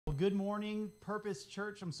good morning, Purpose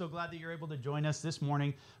Church. I'm so glad that you're able to join us this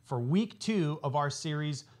morning for week 2 of our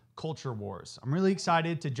series, Culture Wars. I'm really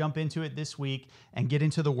excited to jump into it this week and get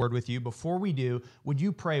into the Word with you. Before we do, would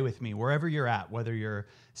you pray with me wherever you're at, whether you're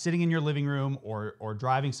sitting in your living room or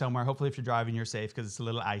driving somewhere. Hopefully, if you're driving, you're safe because it's a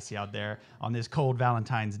little icy out there on this cold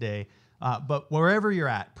Valentine's Day. But wherever you're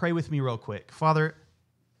at, pray with me real quick. Father,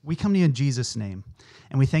 we come to you in Jesus' name,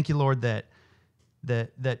 and we thank you, Lord,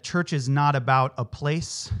 that church is not about a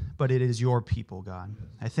place, but it is your people, God.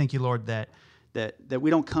 I thank you, Lord, that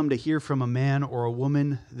we don't come to hear from a man or a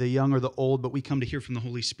woman, the young or the old, but we come to hear from the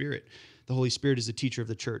Holy Spirit. The Holy Spirit is the teacher of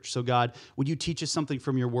the church. So, God, would you teach us something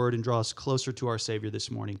from your word and draw us closer to our Savior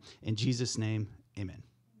this morning? In Jesus' name, amen.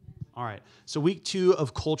 All right, so week 2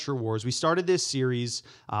 of Culture Wars. We started this series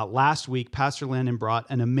last week. Pastor Landon brought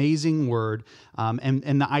an amazing word,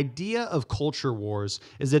 and the idea of Culture Wars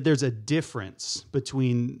is that there's a difference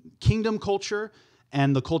between kingdom culture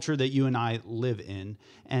and the culture that you and I live in.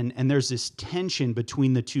 And there's this tension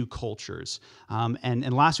between the two cultures.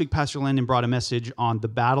 And last week, Pastor Landon brought a message on the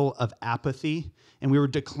battle of apathy, and we were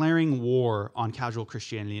declaring war on casual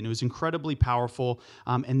Christianity, and it was incredibly powerful.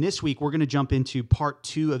 And this week, we're going to jump into part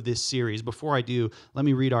 2 of this series. Before I do, let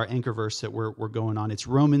me read our anchor verse that we're going on. It's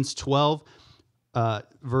Romans 12,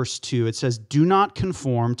 verse 2. It says, "Do not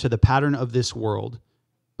conform to the pattern of this world,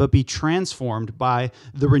 but be transformed by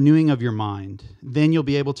the renewing of your mind. Then you'll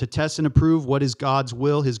be able to test and approve what is God's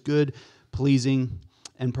will, his good, pleasing,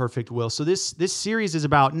 and perfect will." So this series is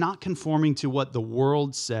about not conforming to what the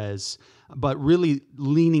world says, but really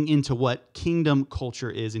leaning into what kingdom culture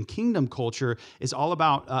is. And kingdom culture is all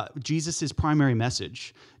about Jesus' primary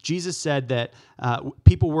message. Jesus said that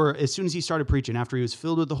people were, as soon as he started preaching, after he was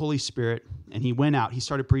filled with the Holy Spirit and he went out, he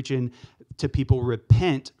started preaching to people,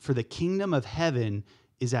 repent, for the kingdom of heaven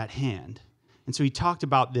is at hand. And so he talked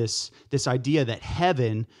about this idea that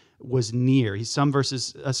heaven was near. Some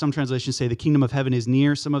translations say the kingdom of heaven is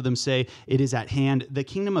near. Some of them say it is at hand. The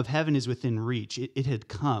kingdom of heaven is within reach. It had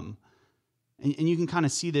come. And you can kind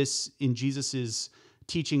of see this in Jesus's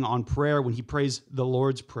teaching on prayer when he prays the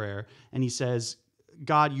Lord's Prayer. And he says,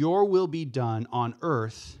 "God, your will be done on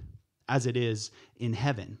earth as it is in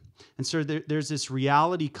heaven." And so there's this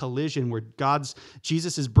reality collision where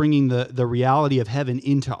Jesus is bringing the reality of heaven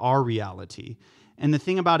into our reality. And the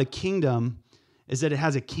thing about a kingdom is that it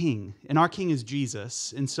has a king, and our king is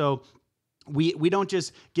Jesus. And so we don't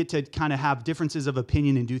just get to kind of have differences of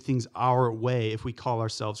opinion and do things our way if we call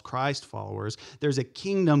ourselves Christ followers. There's a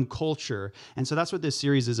kingdom culture. And so that's what this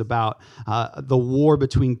series is about, the war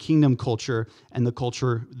between kingdom culture and the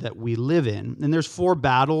culture that we live in. And there's 4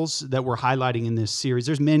 battles that we're highlighting in this series.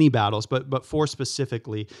 There's many battles, but 4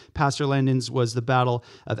 specifically. Pastor Landon's was the battle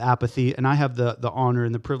of apathy, and I have the honor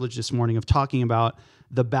and the privilege this morning of talking about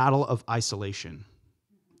the battle of isolation.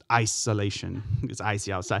 Isolation. It's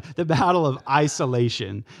icy outside. The battle of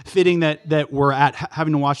isolation. Fitting that we're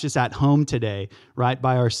having to watch this at home today, right,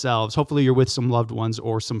 by ourselves. Hopefully you're with some loved ones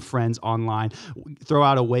or some friends online. Throw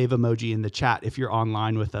out a wave emoji in the chat if you're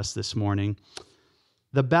online with us this morning.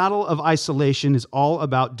 The battle of isolation is all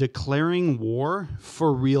about declaring war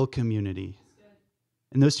for real community.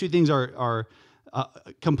 And those two things are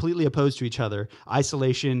completely opposed to each other,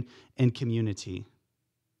 isolation and community.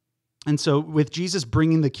 And so with Jesus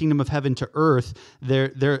bringing the kingdom of heaven to earth,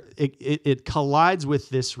 it collides with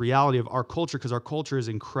this reality of our culture, because our culture is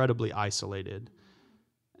incredibly isolated.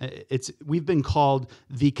 We've been called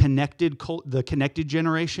the connected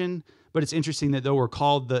generation, but it's interesting that though we're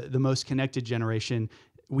called the most connected generation,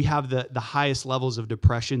 we have the highest levels of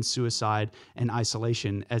depression, suicide, and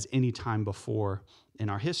isolation as any time before in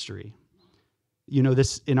our history. You know,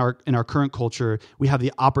 this in our current culture, we have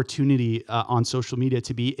the opportunity on social media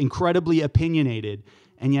to be incredibly opinionated,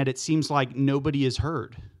 and yet it seems like nobody is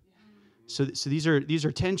heard. So these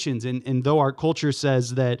are tensions, and though our culture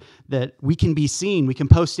says that we can be seen, we can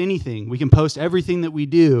post anything, we can post everything that we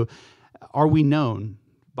do, are we known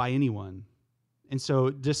by anyone? And so,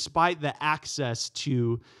 despite the access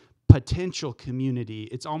to potential community,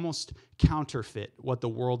 it's almost counterfeit what the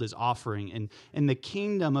world is offering, and the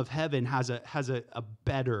kingdom of heaven has a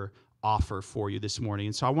better offer for you this morning.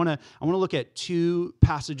 And so I want to look at 2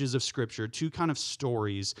 passages of scripture, 2 kind of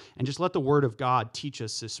stories, and just let the word of God teach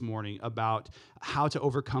us this morning about how to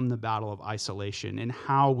overcome the battle of isolation and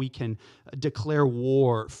how we can declare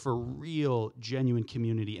war for real, genuine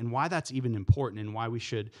community, and why that's even important and why we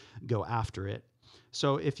should go after it.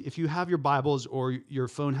 So if you have your Bibles or your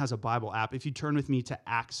phone has a Bible app, if you turn with me to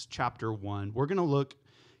Acts chapter 1, we're going to look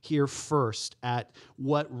here first at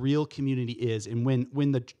what real community is. And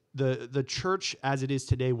when the church as it is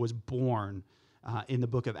today was born, in the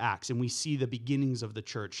book of Acts, and we see the beginnings of the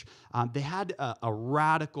church. They had a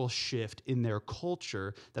radical shift in their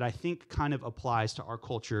culture that I think kind of applies to our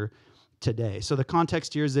culture today. So the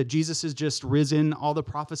context here is that Jesus has just risen, all the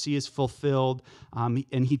prophecy is fulfilled,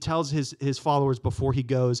 and he tells his followers before he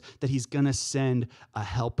goes that he's going to send a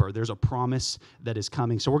helper. There's a promise that is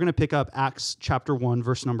coming. So we're going to pick up Acts chapter 1,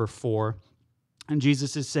 verse number 4. And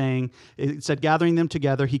Jesus is saying, it said, gathering them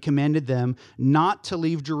together, he commanded them not to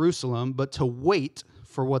leave Jerusalem, but to wait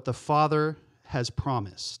for what the Father has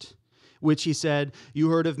promised. Which he said, you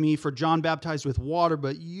heard of me, for John baptized with water,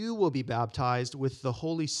 but you will be baptized with the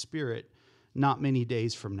Holy Spirit not many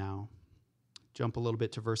days from now. Jump a little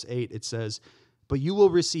bit to verse 8. It says, but you will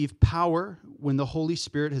receive power when the Holy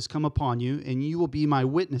Spirit has come upon you, and you will be my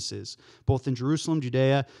witnesses, both in Jerusalem,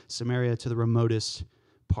 Judea, Samaria, to the remotest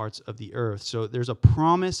parts of the earth. So there's a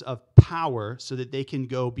promise of power so that they can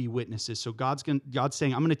go be witnesses. So God's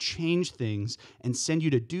saying, I'm going to change things and send you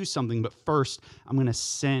to do something, but first I'm going to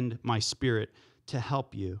send my Spirit to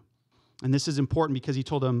help you. And this is important because he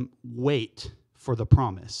told them, wait for the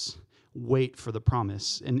promise. Wait for the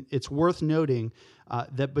promise. And it's worth noting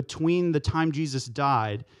that between the time Jesus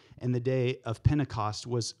died and the day of Pentecost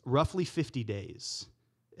was roughly 50 days.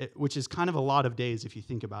 Which is kind of a lot of days if you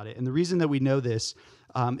think about it. And the reason that we know this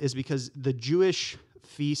is because the Jewish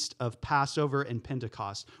feast of Passover and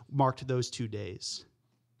Pentecost marked those 2 days.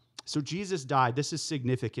 So Jesus died. This is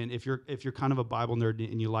significant. If you're kind of a Bible nerd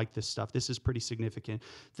and you like this stuff, this is pretty significant.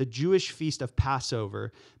 The Jewish feast of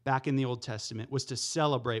Passover back in the Old Testament was to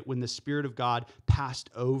celebrate when the Spirit of God passed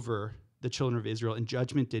over the children of Israel, and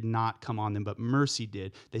judgment did not come on them, but mercy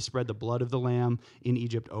did. They spread the blood of the lamb in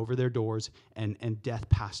Egypt over their doors, and death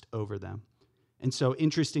passed over them. And so,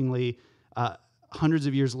 interestingly, hundreds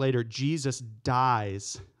of years later, Jesus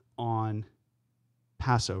dies on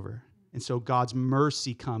Passover. And so God's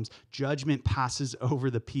mercy comes. Judgment passes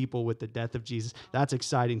over the people with the death of Jesus. That's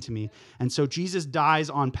exciting to me. And so Jesus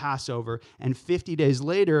dies on Passover, and 50 days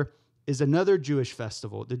later, is another Jewish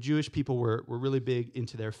festival. The Jewish people were really big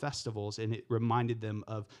into their festivals, and it reminded them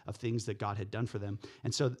of things that God had done for them.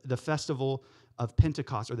 And so the festival of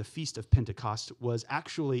Pentecost, or the Feast of Pentecost, was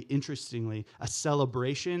actually, interestingly, a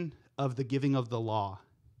celebration of the giving of the law.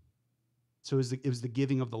 So it was the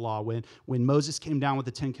giving of the law. When Moses came down with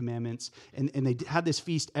the Ten Commandments, and they had this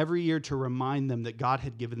feast every year to remind them that God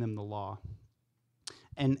had given them the law.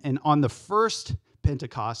 And on the first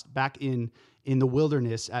Pentecost, back in the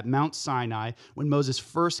wilderness at Mount Sinai, when Moses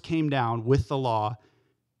first came down with the law,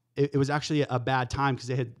 it was actually a bad time because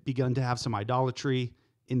they had begun to have some idolatry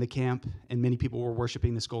in the camp, and many people were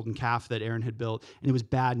worshiping this golden calf that Aaron had built, and it was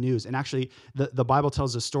bad news. And actually, the Bible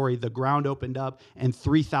tells a story. The ground opened up, and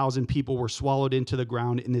 3,000 people were swallowed into the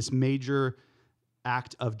ground in this major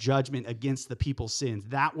act of judgment against the people's sins.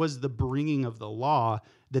 That was the bringing of the law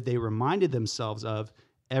that they reminded themselves of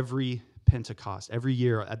every Pentecost, every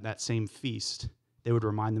year at that same feast. They would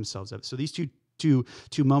remind themselves of it. So these two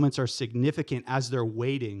moments are significant as they're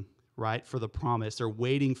waiting, right, for the promise. They're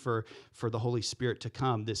waiting for the Holy Spirit to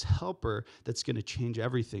come, this helper that's going to change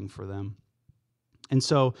everything for them. And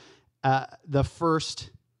so the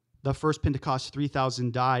first Pentecost,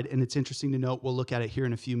 3,000 died, and it's interesting to note, we'll look at it here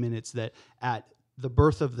in a few minutes, that at the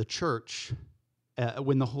birth of the church,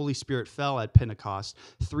 when the Holy Spirit fell at Pentecost,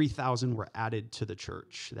 3,000 were added to the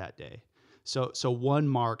church that day. So one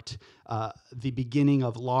marked the beginning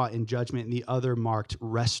of law and judgment, and the other marked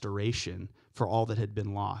restoration for all that had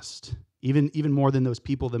been lost. Even more than those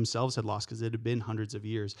people themselves had lost, because it had been hundreds of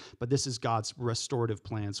years. But this is God's restorative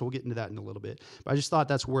plan. So we'll get into that in a little bit. But I just thought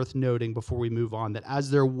that's worth noting before we move on, that as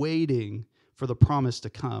they're waiting for the promise to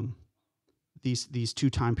come, these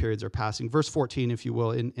two time periods are passing. Verse 14, if you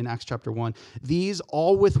will, in Acts chapter 1. These,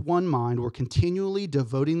 all with one mind, were continually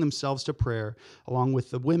devoting themselves to prayer, along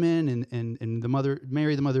with the women and the mother,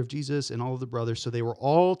 Mary, the mother of Jesus, and all of the brothers. So they were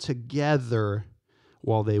all together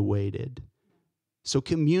while they waited. So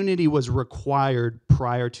community was required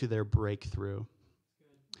prior to their breakthrough.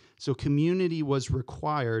 So community was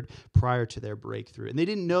required prior to their breakthrough. And they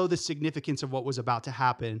didn't know the significance of what was about to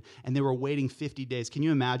happen, and they were waiting 50 days. Can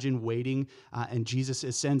you imagine waiting, and Jesus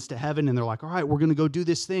ascends to heaven, and they're like, all right, we're going to go do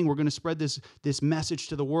this thing. We're going to spread this message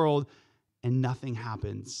to the world, and nothing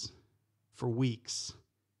happens for weeks.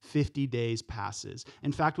 50 days passes.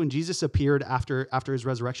 In fact, when Jesus appeared after his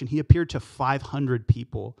resurrection, he appeared to 500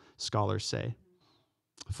 people, scholars say.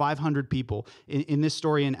 500 people. In this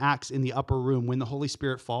story in Acts, in the upper room, when the Holy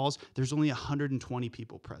Spirit falls, there's only 120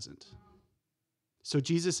 people present. So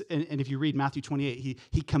Jesus, and if you read Matthew 28,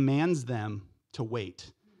 he commands them to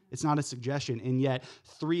wait. It's not a suggestion. And yet,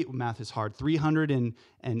 math is hard,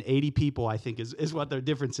 380 people, I think, is what the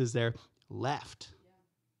difference is there. left.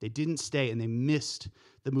 They didn't stay, and they missed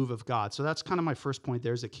the move of God. So that's kind of my first point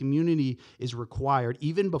there, is that community is required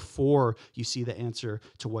even before you see the answer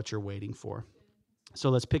to what you're waiting for. So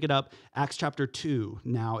let's pick it up. Acts chapter 2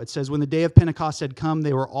 now. It says, when the day of Pentecost had come,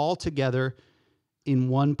 they were all together in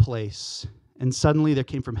one place. And suddenly there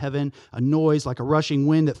came from heaven a noise like a rushing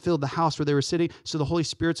wind that filled the house where they were sitting. So the Holy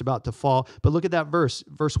Spirit's about to fall. But look at that verse.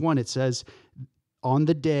 Verse 1, it says, on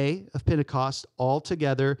the day of Pentecost, all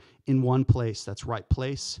together in one place. That's right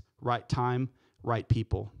place, right time, right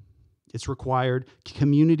people. It's required.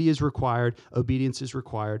 Community is required. Obedience is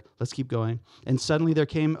required. Let's keep going. And suddenly there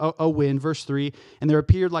came a wind, verse 3, and there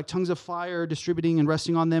appeared like tongues of fire distributing and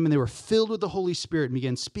resting on them, and they were filled with the Holy Spirit and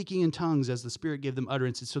began speaking in tongues as the Spirit gave them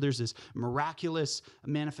utterance. And so there's this miraculous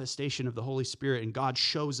manifestation of the Holy Spirit, and God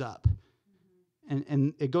shows up.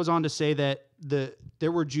 And it goes on to say that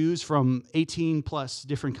there were Jews from 18 plus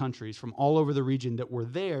different countries from all over the region that were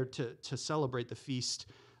there to celebrate the feast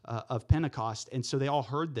of Pentecost. And so they all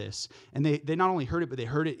heard this. And they not only heard it, but they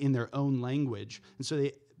heard it in their own language. And so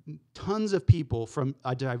tons of people from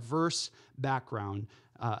a diverse background,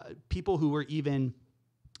 people who were even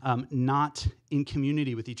not in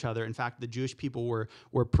community with each other. In fact, the Jewish people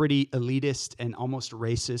were pretty elitist and almost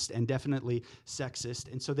racist and definitely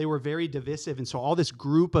sexist. And so they were very divisive. And so all this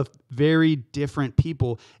group of very different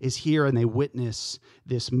people is here, and they witness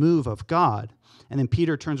this move of God. And then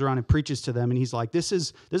Peter turns around and preaches to them, and he's like, this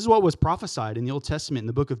is what was prophesied in the Old Testament, in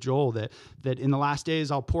the book of Joel, that in the last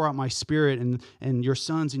days I'll pour out my Spirit, and your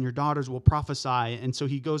sons and your daughters will prophesy. And so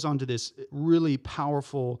he goes on to this really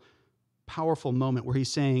powerful moment where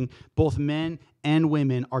he's saying both men and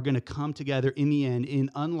women are going to come together in the end in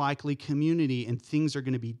unlikely community, and things are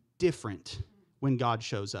going to be different when God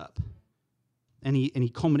shows up. And he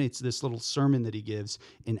culminates this little sermon that he gives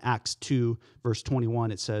in Acts 2, verse 21.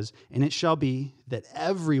 It says, and it shall be that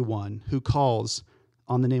everyone who calls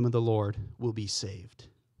on the name of the Lord will be saved.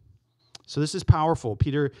 So this is powerful.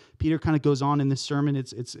 Peter kind of goes on in this sermon.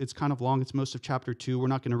 It's kind of long. It's most of chapter 2. We're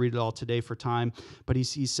not going to read it all today for time. But he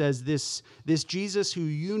says, this Jesus who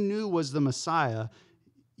you knew was the Messiah,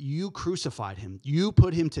 you crucified him. You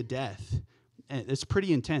put him to death. And it's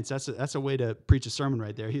pretty intense. That's a way to preach a sermon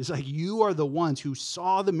right there. He's like, you are the ones who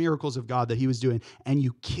saw the miracles of God that he was doing, and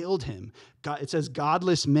you killed him. God, it says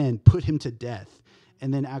godless men put him to death.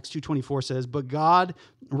 And then Acts 2:24 says, but God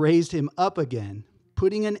raised him up again,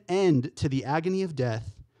 putting an end to the agony of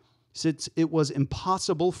death, since it was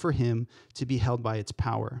impossible for him to be held by its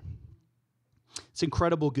power. It's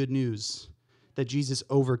incredible good news that Jesus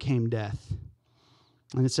overcame death.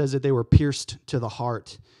 And it says that they were pierced to the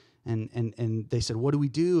heart. And they said, what do we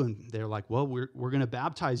do? And they're like, well, we're going to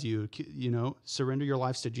baptize you, surrender your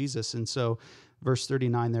lives to Jesus. And so verse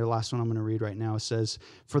 39, their last one I'm going to read right now, says,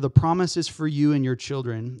 for the promise is for you and your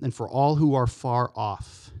children and for all who are far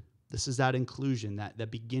off. This is that inclusion,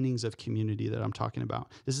 that beginnings of community that I'm talking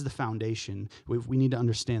about. This is the foundation. We need to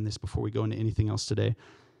understand this before we go into anything else today.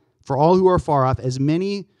 For all who are far off, as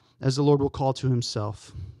many as the Lord will call to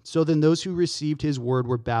himself. So then those who received his word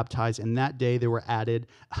were baptized, and that day there were added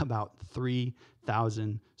about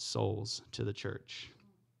 3,000 souls to the church.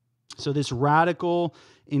 So this radical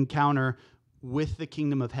encounter with the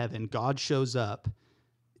kingdom of heaven, God shows up,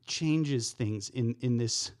 changes things in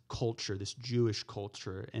this culture, this Jewish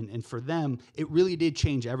culture. And for them, it really did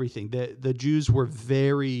change everything. The Jews were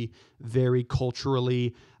very, very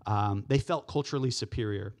culturally, they felt culturally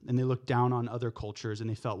superior, and they looked down on other cultures, and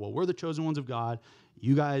they felt, well, we're the chosen ones of God.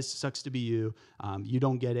 You guys, sucks to be you. You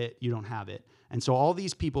don't get it. You don't have it. And so all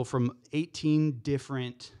these people from 18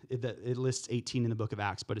 different, it lists 18 in the book of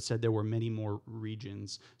Acts, but it said there were many more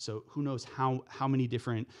regions. So who knows how many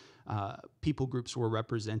different people groups were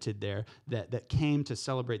represented there that came to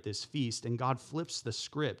celebrate this feast. And God flips the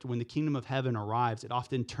script. When the kingdom of heaven arrives, it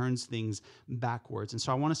often turns things backwards. And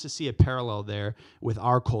so I want us to see a parallel there with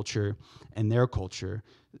our culture and their culture.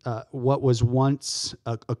 What was once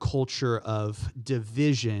a culture of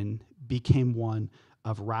division became one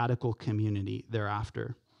of radical community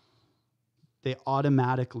thereafter. They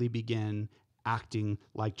automatically began acting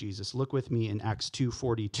like Jesus. Look with me in Acts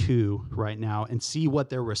 2:42 right now and see what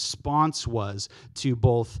their response was to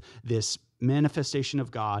both this manifestation of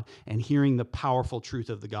God and hearing the powerful truth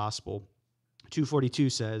of the gospel.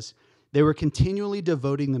 2:42 says, they were continually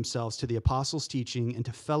devoting themselves to the apostles' teaching and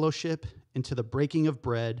to fellowship and to the breaking of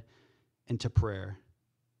bread and to prayer.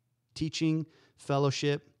 Teaching,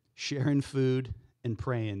 fellowship, sharing food, and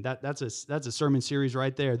praying. That's a sermon series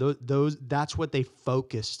right there. That's what they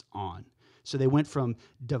focused on. So they went from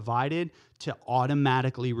divided to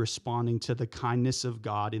automatically responding to the kindness of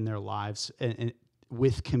God in their lives and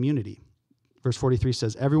with community. Verse 43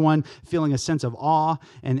 says, everyone feeling a sense of awe,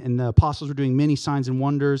 and the apostles were doing many signs and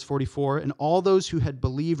wonders. 44, and all those who had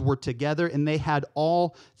believed were together, and they had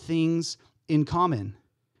all things in common.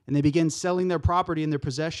 And they began selling their property and their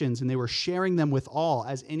possessions, and they were sharing them with all,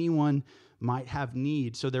 as anyone might have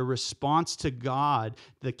need. So their response to God,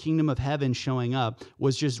 the kingdom of heaven showing up,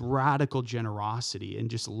 was just radical generosity and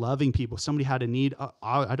just loving people. Somebody had a need.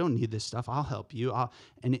 I don't need this stuff. I'll help you.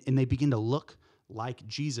 And they begin to look like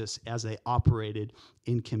Jesus as they operated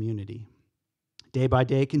in community. Day by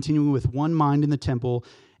day, continuing with one mind in the temple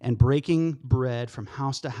and breaking bread from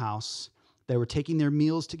house to house, they were taking their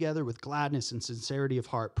meals together with gladness and sincerity of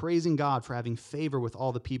heart, praising God for having favor with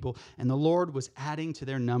all the people. And the Lord was adding to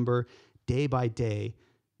their number day by day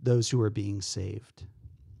those who were being saved.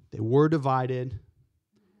 They were divided.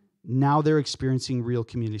 Now they're experiencing real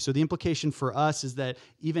community. So the implication for us is that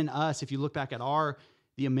even us, if you look back at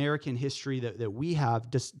the American history that we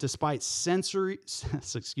have, despite centuries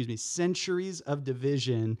of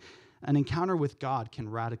division, an encounter with God can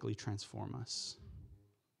radically transform us.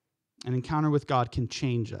 An encounter with God can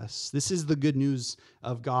change us. This is the good news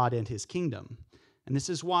of God and his kingdom. And this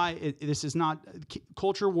is why this is not,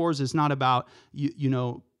 culture wars is not about,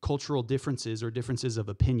 cultural differences or differences of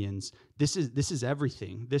opinions. This is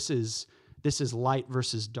everything. This is light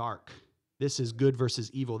versus dark. This is good versus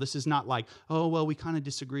evil. This is not like, oh, well, we kind of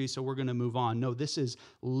disagree, so we're going to move on. No, this is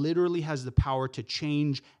literally has the power to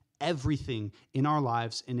change everything in our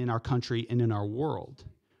lives and in our country and in our world.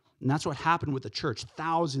 And that's what happened with the church.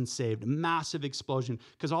 Thousands saved, massive explosion,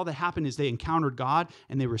 because all that happened is they encountered God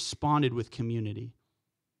and they responded with community.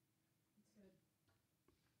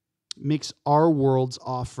 Makes our world's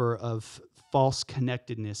offer of false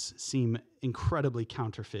connectedness seem incredibly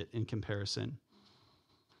counterfeit in comparison.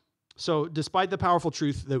 So despite the powerful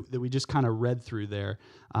truth that we just kind of read through there,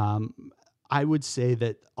 I would say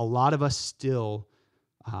that a lot of us still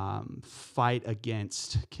fight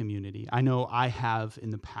against community. I know I have in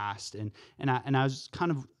the past, and I was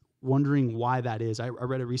kind of wondering why that is. I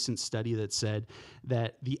read a recent study that said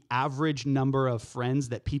that the average number of friends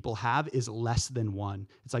that people have is less than one.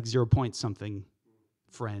 It's like 0 point something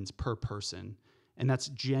friends per person. And that's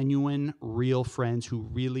genuine, real friends who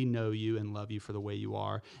really know you and love you for the way you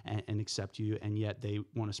are and accept you, and yet they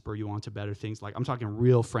want to spur you on to better things. Like, I'm talking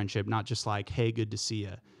real friendship, not just like, hey, good to see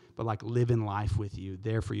you, but like living life with you,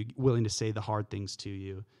 there for you, willing to say the hard things to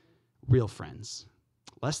you. Real friends.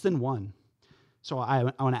 Less than one. So I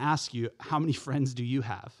want to ask you, how many friends do you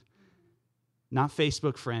have? Not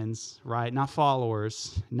Facebook friends, right? Not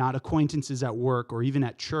followers, not acquaintances at work or even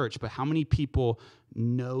at church, but how many people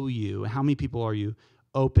know you? How many people are you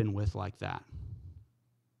open with like that?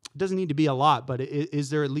 It doesn't need to be a lot, but is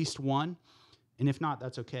there at least one? And if not,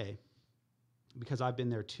 that's okay, because I've been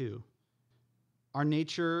there too. Our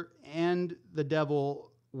nature and the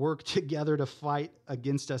devil work together to fight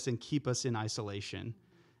against us and keep us in isolation.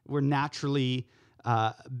 We're naturally,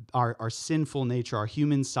 our sinful nature, our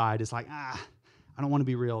human side is like, I don't want to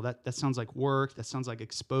be real. That sounds like work. That sounds like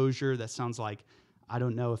exposure. That sounds like I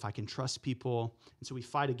don't know if I can trust people. And so we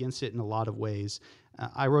fight against it in a lot of ways.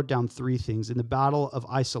 I wrote down 3 things. In the battle of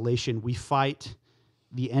isolation, we fight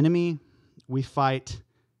the enemy, we fight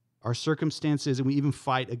our circumstances, and we even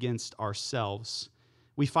fight against ourselves.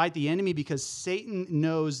 We fight the enemy because Satan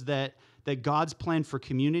knows that God's plan for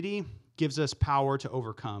community gives us power to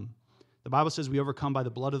overcome. The Bible says we overcome by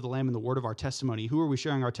the blood of the Lamb and the word of our testimony. Who are we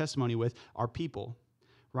sharing our testimony with? Our people,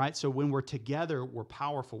 right? So when we're together, we're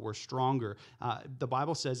powerful, we're stronger. The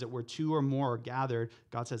Bible says that where 2 or more are gathered,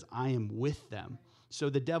 God says, I am with them.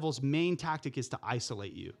 So the devil's main tactic is to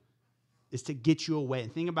isolate you, is to get you away.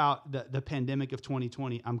 And think about the pandemic of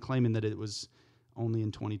 2020. I'm claiming that it was only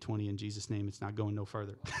in 2020. In Jesus' name, it's not going no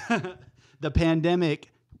further. The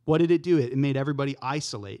pandemic, what did it do? It made everybody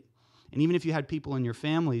isolate. And even if you had people in your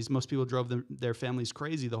families, most people drove their families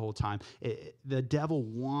crazy the whole time. The devil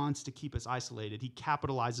wants to keep us isolated. He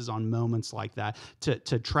capitalizes on moments like that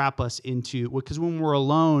to trap us into, because when we're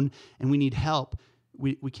alone and we need help,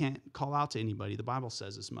 we can't call out to anybody. The Bible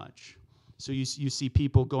says as much. So you see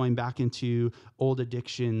people going back into old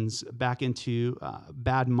addictions, back into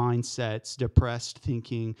bad mindsets, depressed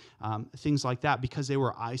thinking, things like that, because they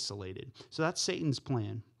were isolated. So that's Satan's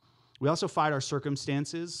plan. We also fight our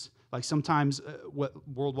circumstances. Like sometimes,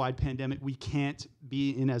 worldwide pandemic, we can't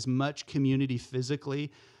be in as much community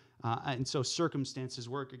physically, and so circumstances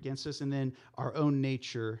work against us, and then our own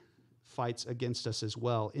nature fights against us as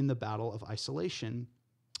well in the battle of isolation.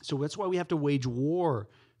 So that's why we have to wage war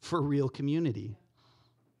for real community.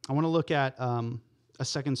 I want to look at a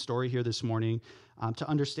second story here this morning to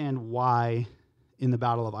understand why in the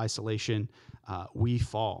battle of isolation, we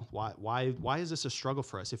fall. Why is this a struggle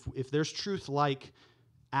for us? If there's truth like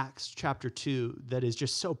Acts chapter 2 that is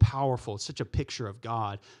just so powerful, it's such a picture of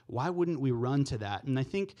God, why wouldn't we run to that? And I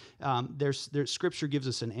think there's Scripture gives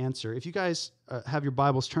us an answer. If you guys have your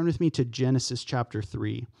Bibles, turn with me to Genesis chapter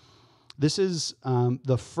 3. This is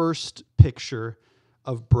the first picture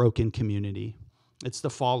of broken community. It's the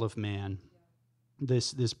fall of man,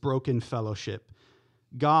 this broken fellowship.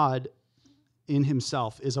 God in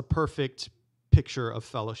himself is a perfect picture of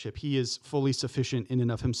fellowship. He is fully sufficient in and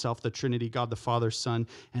of himself, the Trinity, God the Father, Son,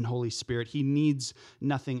 and Holy Spirit. He needs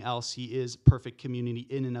nothing else. He is perfect community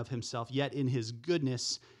in and of himself. Yet in his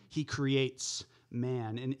goodness, he creates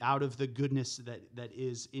man. And out of the goodness that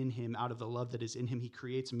is in him, out of the love that is in him, he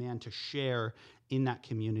creates man to share in that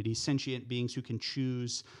community, sentient beings who can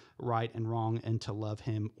choose right and wrong and to love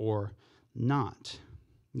him or not.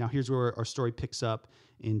 Now here's where our story picks up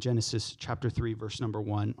in Genesis chapter 3, verse number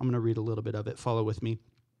 1. I'm going to read a little bit of it. Follow with me.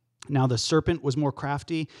 Now the serpent was more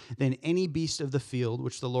crafty than any beast of the field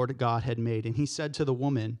which the Lord God had made. And he said to the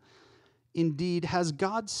woman, "Indeed, has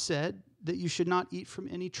God said that you should not eat from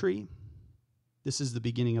any tree?" This is the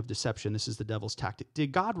beginning of deception. This is the devil's tactic.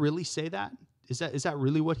 Did God really say that? Is that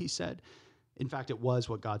really what he said? In fact, it was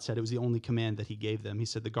what God said. It was the only command that he gave them. He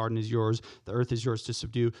said, the garden is yours, the earth is yours to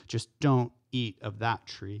subdue. Just don't eat of that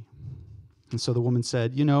tree. And so the woman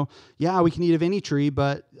said, yeah, we can eat of any tree,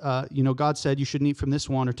 but, God said you shouldn't eat from this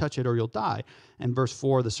one or touch it or you'll die. And verse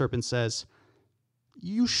 4, the serpent says,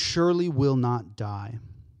 you surely will not die.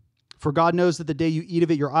 For God knows that the day you eat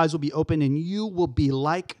of it, your eyes will be opened and you will be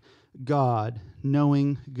like God,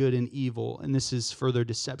 knowing good and evil. And this is further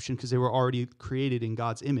deception because they were already created in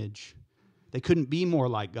God's image. They couldn't be more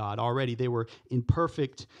like God already. They were in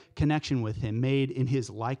perfect connection with him, made in his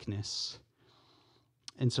likeness.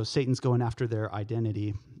 And so Satan's going after their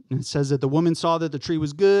identity. And it says that the woman saw that the tree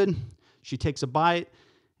was good. She takes a bite,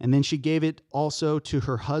 and then she gave it also to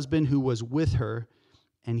her husband who was with her,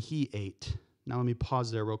 and he ate. Now let me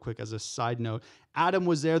pause there real quick as a side note. Adam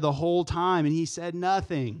was there the whole time, and he said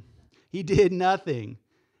nothing. He did nothing.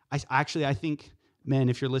 I think, men,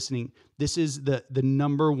 if you're listening, this is the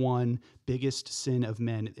number one biggest sin of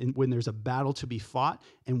men. And when there's a battle to be fought,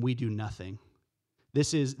 and we do nothing.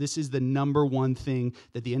 This is the number one thing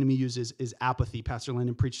that the enemy uses is apathy. Pastor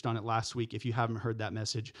Landon preached on it last week. If you haven't heard that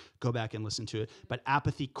message, go back and listen to it. But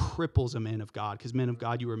apathy cripples a man of God because men of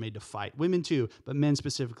God, you were made to fight. Women too, but men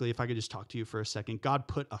specifically, if I could just talk to you for a second. God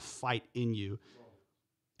put a fight in you.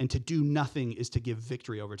 And to do nothing is to give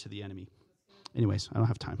victory over to the enemy. Anyways, I don't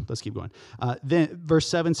have time. Let's keep going. Then verse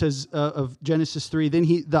 7 says of Genesis 3, then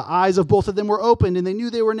the eyes of both of them were opened and they knew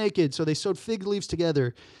they were naked. So they sewed fig leaves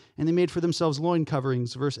together and they made for themselves loin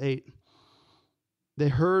coverings. Verse 8, they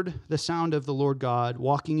heard the sound of the Lord God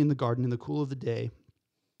walking in the garden in the cool of the day.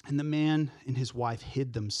 And the man and his wife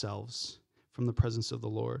hid themselves from the presence of the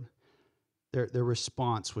Lord. Their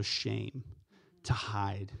response was shame, to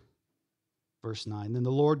hide. Verse 9, then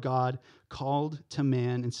the Lord God called to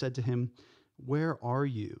man and said to him, where are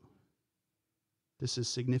you? This is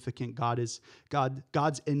significant.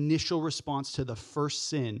 God's initial response to the first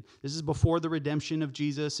sin. This is before the redemption of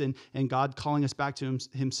Jesus and God calling us back to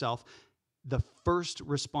himself. The first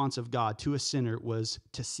response of God to a sinner was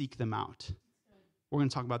to seek them out. We're going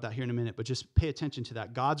to talk about that here in a minute, but just pay attention to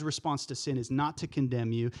that. God's response to sin is not to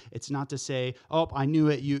condemn you. It's not to say, oh, I knew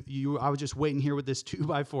it. I was just waiting here with this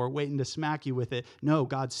 2x4, waiting to smack you with it. No,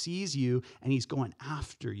 God sees you and he's going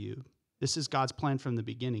after you. This is God's plan from the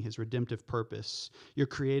beginning, his redemptive purpose. Your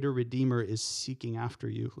creator, redeemer is seeking after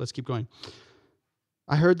you. Let's keep going.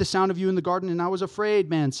 I heard the sound of you in the garden and I was afraid,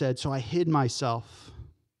 man said, so I hid myself.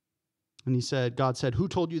 And God said, who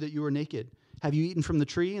told you that you were naked? Have you eaten from the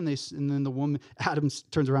tree? And then the woman, Adam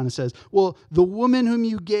turns around and says, well, the woman whom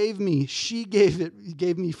you gave me, she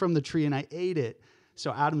gave me from the tree and I ate it.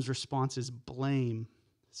 So Adam's response is blame.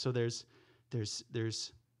 So there's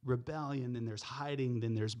rebellion, then there's hiding,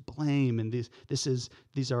 then there's blame, and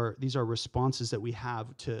these are responses that we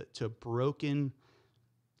have to broken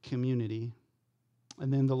community.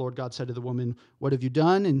 And then the Lord God said to the woman, what have you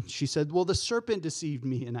done? And she said, well, the serpent deceived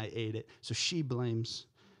me and I ate it. So she blames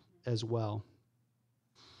as well.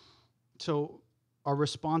 So our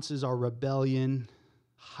responses are rebellion,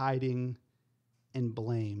 hiding, and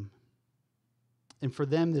blame. And for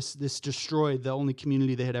them, this destroyed the only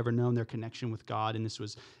community they had ever known, their connection with God, and this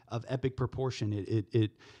was of epic proportion.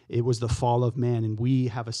 It was the fall of man, and we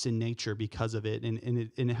have a sin nature because of it, and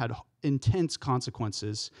it had intense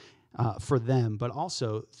consequences for them. But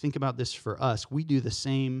also, think about this for us. We do the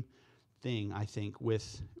same thing, I think,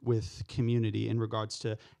 with community in regards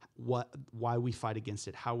to why we fight against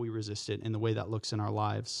it, how we resist it, and the way that looks in our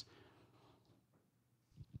lives.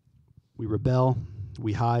 We rebel,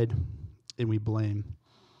 we hide, and we blame.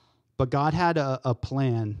 But God had a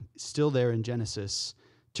plan still there in Genesis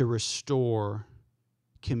to restore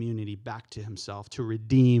community back to himself, to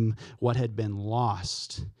redeem what had been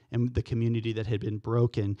lost and the community that had been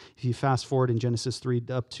broken. If you fast forward in Genesis 3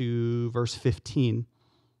 up to verse 15,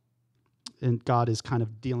 and God is kind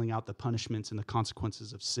of dealing out the punishments and the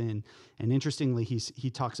consequences of sin. And interestingly, he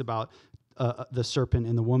talks about the serpent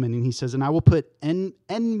and the woman, and he says, and I will put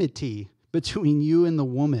enmity between you and the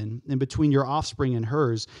woman, and between your offspring and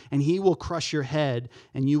hers, and he will crush your head,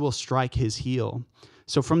 and you will strike his heel.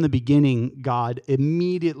 So from the beginning, God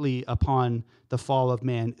immediately upon the fall of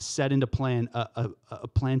man set into plan a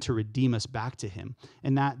plan to redeem us back to him.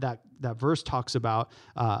 And that verse talks about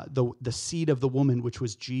the seed of the woman, which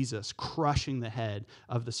was Jesus, crushing the head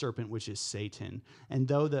of the serpent, which is Satan. And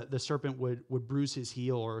though the serpent would bruise his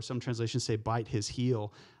heel, or some translations say bite his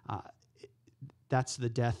heel, that's the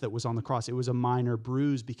death that was on the cross. It was a minor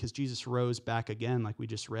bruise because Jesus rose back again, like we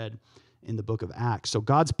just read in the book of Acts. So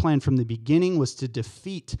God's plan from the beginning was to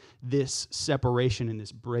defeat this separation and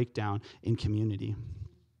this breakdown in community.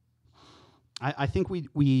 I think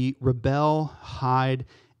we rebel, hide,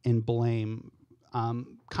 and blame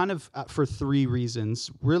kind of for three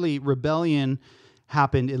reasons. Really, rebellion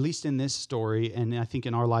happened, at least in this story, and I think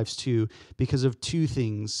in our lives too, because of two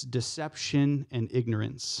things: deception and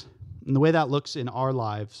ignorance. And the way that looks in our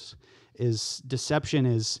lives is deception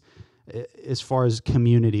is, as far as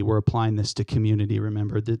community, we're applying this to community,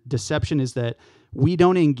 remember. The deception is that we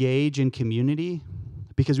don't engage in community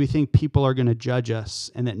because we think people are going to judge us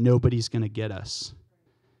and that nobody's going to get us.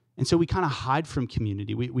 And so we kind of hide from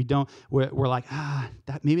community. We're like,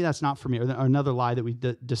 maybe that's not for me. Or another lie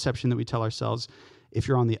deception that we tell ourselves, if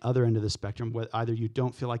you're on the other end of the spectrum, either you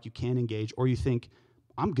don't feel like you can engage, or you think,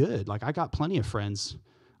 I'm good. Like, I got plenty of friends.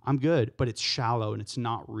 I'm good, but it's shallow and it's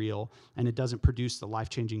not real, and it doesn't produce the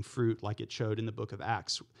life-changing fruit like it showed in the book of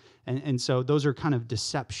Acts. And so those are kind of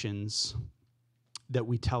deceptions that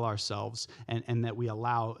we tell ourselves and that we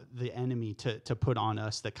allow the enemy to put on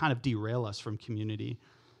us that kind of derail us from community.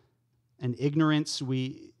 And ignorance,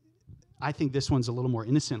 I think this one's a little more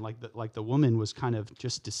innocent, like the woman was kind of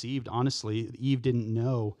just deceived, honestly. Eve didn't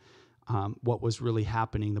know what was really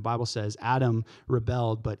happening. The Bible says Adam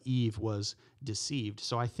rebelled, but Eve was deceived.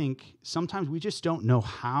 So I think sometimes we just don't know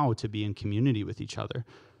how to be in community with each other.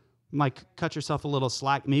 Like, cut yourself a little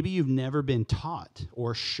slack. Maybe you've never been taught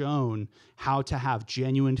or shown how to have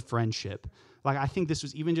genuine friendship. Like, I think this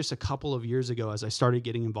was even just a couple of years ago as I started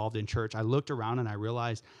getting involved in church. I looked around and I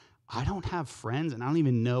realized I don't have friends, and I don't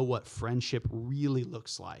even know what friendship really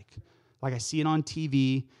looks like. Like, I see it on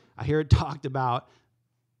TV. I hear it talked about.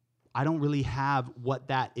 I don't really have what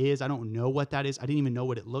that is. I don't know what that is. I didn't even know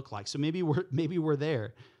what it looked like. So maybe we're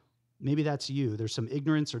there. Maybe that's you. There's some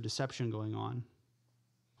ignorance or deception going on.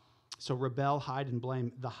 So rebel, hide, and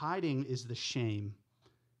blame. The hiding is the shame.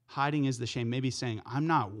 Hiding is the shame. Maybe saying, I'm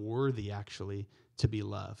not worthy, actually, to be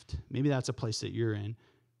loved. Maybe that's a place that you're in.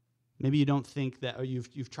 Maybe you don't think that, or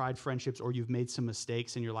you've tried friendships, or you've made some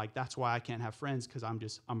mistakes, and you're like, that's why I can't have friends, because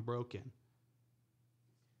I'm broken.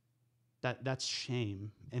 That's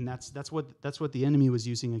shame, and that's what the enemy was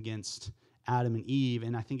using against Adam and Eve,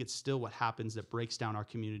 and I think it's still what happens that breaks down our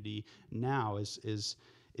community now is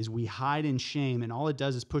we hide in shame, and all it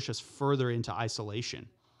does is push us further into isolation.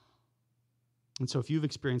 And so if you've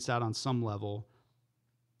experienced that on some level,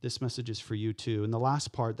 this message is for you too. And the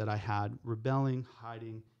last part that I had, rebelling,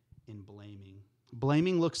 hiding, and blaming.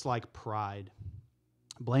 Blaming looks like pride.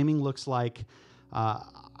 Blaming looks like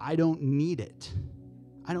I don't need it.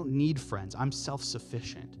 I don't need friends. I'm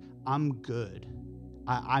self-sufficient. I'm good.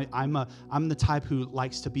 I'm the type who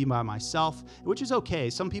likes to be by myself, which is okay.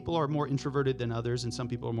 Some people are more introverted than others, and some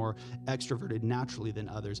people are more extroverted naturally than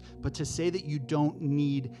others. But to say that you don't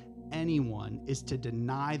need anyone is to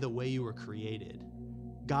deny the way you were created.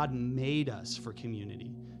 God made us for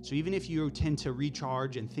community. So even if you tend to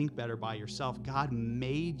recharge and think better by yourself, God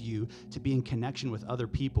made you to be in connection with other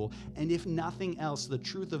people. And if nothing else, the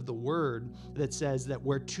truth of the word that says that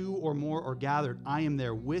where two or more are gathered, I am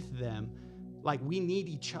there with them. Like, we need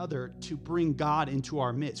each other to bring God into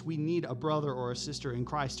our midst. We need a brother or a sister in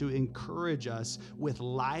Christ to encourage us with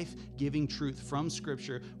life-giving truth from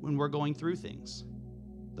Scripture when we're going through things.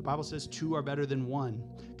 The Bible says two are better than one,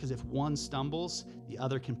 because if one stumbles, the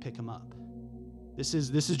other can pick him up. This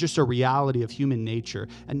is just a reality of human nature.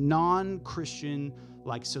 And non-Christian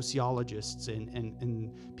like sociologists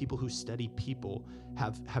and people who study people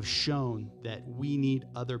have shown that we need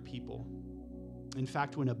other people. In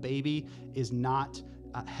fact, when a baby is not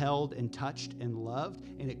held and touched and loved,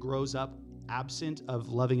 and it grows up absent of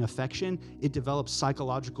loving affection, it develops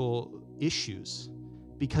psychological issues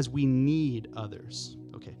because we need others.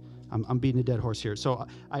 Okay, I'm beating a dead horse here. So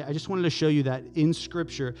I just wanted to show you that in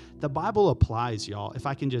Scripture, the Bible applies, y'all. If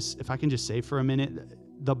I can just say for a minute,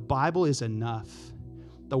 the Bible is enough.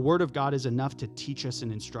 The Word of God is enough to teach us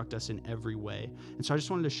and instruct us in every way. And so I just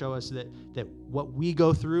wanted to show us that what we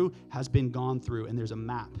go through has been gone through, and there's a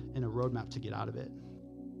map and a roadmap to get out of it.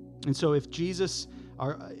 And so if Jesus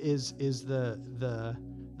is the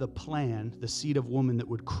plan, the seed of woman that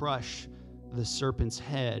would crush the serpent's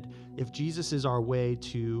head, if Jesus is our way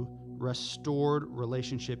to restored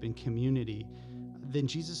relationship and community, then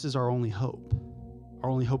Jesus is our only hope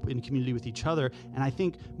in community with each other. And I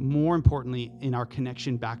think more importantly, in our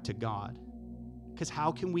connection back to God. Because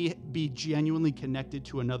how can we be genuinely connected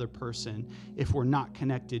to another person if we're not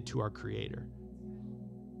connected to our Creator?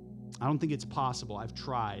 I don't think it's possible. I've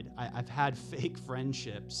tried. I've had fake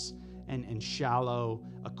friendships and shallow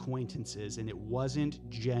acquaintances, and it wasn't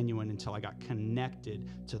genuine until I got connected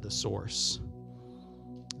to the source.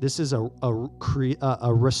 This is a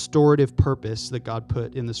restorative purpose that God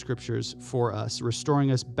put in the Scriptures for us, restoring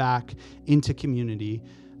us back into community,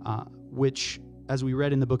 which, as we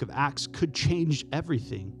read in the book of Acts, could change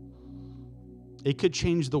everything. It could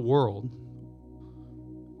change the world.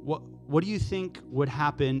 What do you think would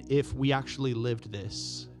happen if we actually lived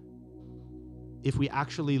this? If we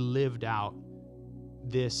actually lived out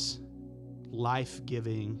this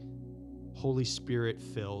life-giving, Holy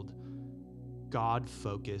Spirit-filled,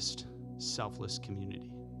 God-focused, selfless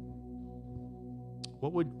community?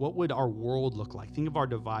 What would our world look like? Think of our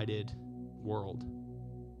divided world.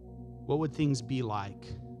 What would things be like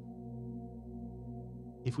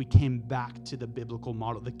if we came back to the biblical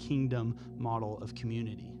model, the kingdom model of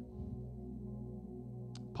community?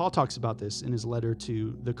 Paul talks about this in his letter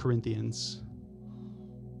to the Corinthians.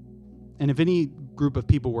 And if any group of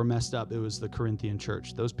people were messed up, it was the Corinthian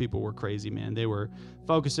church. Those people were crazy, man. They were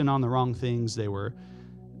focusing on the wrong things. They were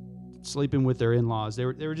sleeping with their in-laws. They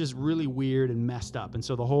were just really weird and messed up. And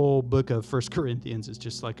so the whole book of 1 Corinthians is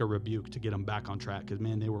just like a rebuke to get them back on track, because,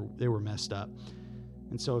 man, they were messed up.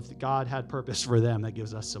 And so if God had purpose for them, that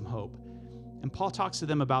gives us some hope. And Paul talks to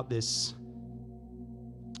them about this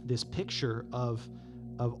picture of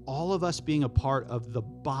all of us being a part of the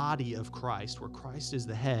body of Christ, where Christ is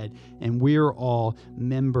the head, and we're all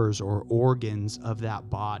members or organs of that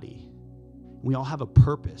body. We all have a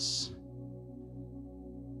purpose.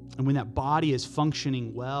 And when that body is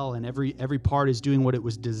functioning well and every part is doing what it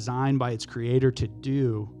was designed by its Creator to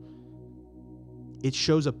do, it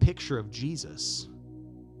shows a picture of Jesus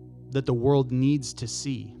that the world needs to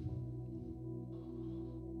see.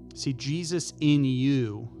 See, Jesus in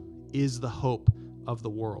you is the hope of the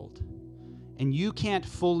world. And you can't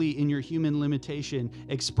fully, in your human limitation,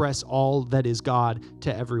 express all that is God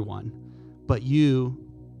to everyone. But you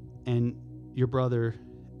and your brother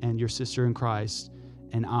and your sister in Christ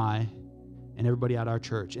and I and everybody at our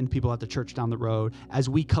church and people at the church down the road, as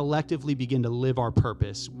we collectively begin to live our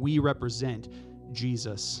purpose, we represent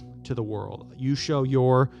Jesus to the world. You show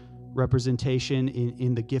your representation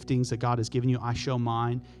in the giftings that God has given you. I show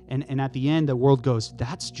mine. And at the end, the world goes,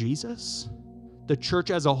 that's Jesus? The church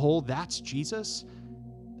as a whole, that's Jesus?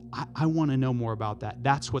 I want to know more about that.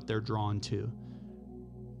 That's what they're drawn to.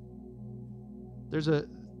 There's an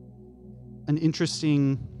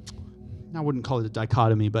interesting, I wouldn't call it a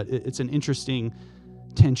dichotomy, but it's an interesting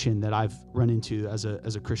tension that I've run into as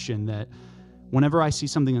a Christian, that whenever I see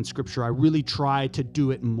something in Scripture, I really try to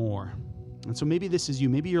do it more. And so maybe this is you.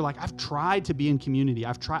 Maybe you're like, I've tried to be in community.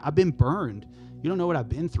 I've been burned. You don't know what I've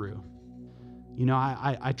been through. You know,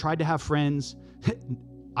 I tried to have friends.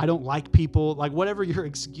 I don't like people. Like, whatever your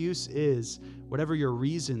excuse is, whatever your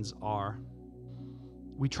reasons are,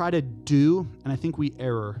 we try to do, and I think we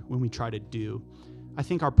err when we try to do. I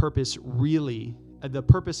think our purpose really, the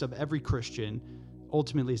purpose of every Christian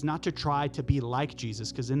ultimately is not to try to be like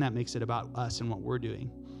Jesus, because then that makes it about us and what we're doing.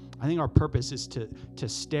 I think our purpose is to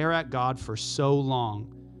stare at God for so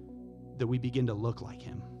long that we begin to look like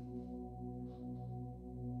Him.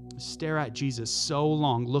 Stare at Jesus so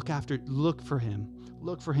long. Look for Him.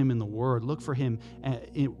 Look for Him in the Word. Look for Him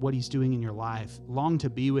in what He's doing in your life. Long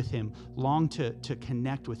to be with Him. Long to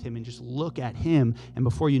connect with Him, and just look at Him. And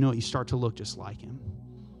before you know it, you start to look just like Him.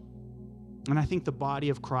 And I think the body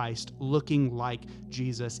of Christ looking like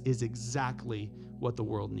Jesus is exactly what the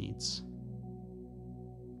world needs.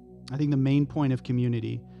 I think the main point of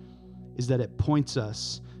community is that it points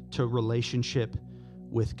us to relationship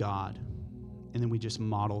with God. And then we just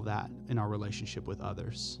model that in our relationship with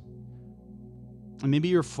others. And maybe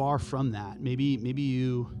you're far from that. Maybe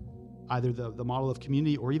you, either the model of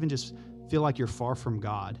community or even just feel like you're far from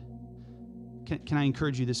God. Can I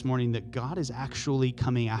encourage you this morning that God is actually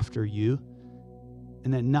coming after you,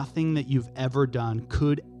 and that nothing that you've ever done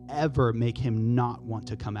could ever make him not want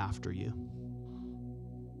to come after you.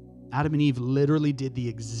 Adam and Eve literally did the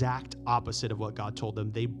exact opposite of what God told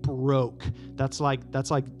them. They broke. That's like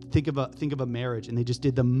think of a marriage, and they just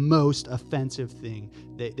did the most offensive thing.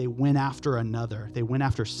 They went after another. They went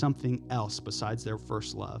after something else besides their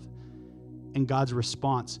first love. And God's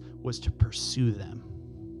response was to pursue them.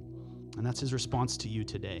 And that's his response to you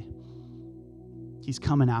today. He's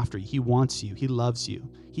coming after you. He wants you. He loves you.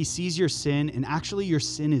 He sees your sin, and actually your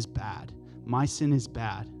sin is bad. My sin is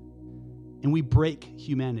bad. And we break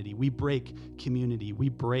humanity. We break community. We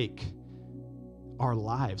break our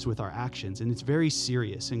lives with our actions. And it's very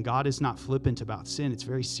serious. And God is not flippant about sin. It's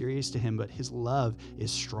very serious to him, but his love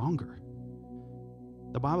is stronger.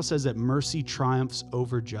 The Bible says that mercy triumphs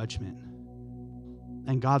over judgment.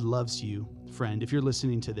 And God loves you, friend. If you're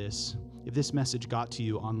listening to this, if this message got to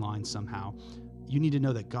you online somehow, you need to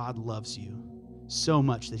know that God loves you so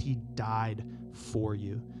much that he died for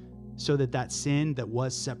you, so that sin that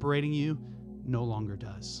was separating you no longer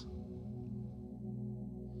does.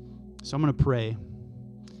 So I'm going to pray.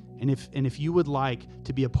 And if you would like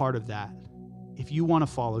to be a part of that, if you want to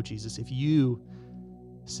follow Jesus, if you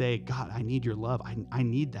say, God, I need your love. I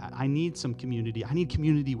need that. I need some community. I need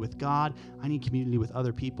community with God. I need community with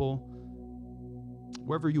other people.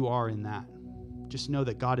 Wherever you are in that, just know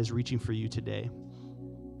that God is reaching for you today.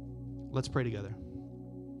 Let's pray together.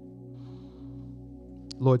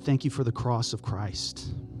 Lord, thank you for the cross of Christ.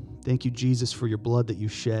 Thank you, Jesus, for your blood that you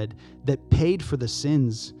shed, that paid for the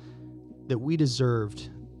sins that we deserved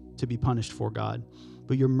to be punished for, God.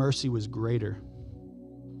 But your mercy was greater.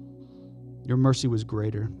 Your mercy was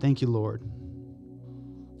greater. Thank you, Lord.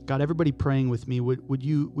 God, everybody praying with me, would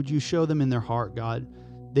you show them in their heart, God,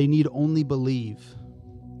 they need only believe.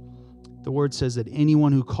 The word says that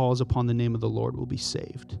anyone who calls upon the name of the Lord will be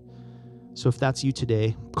saved. So if that's you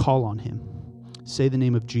today, call on him. Say the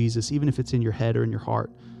name of Jesus, even if it's in your head or in your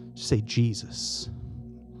heart. Just say, Jesus,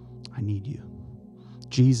 I need you.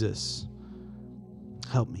 Jesus,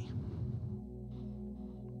 help me.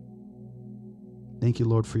 Thank you,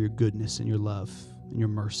 Lord, for your goodness and your love and your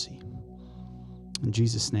mercy. In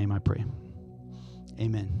Jesus' name I pray.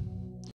 Amen.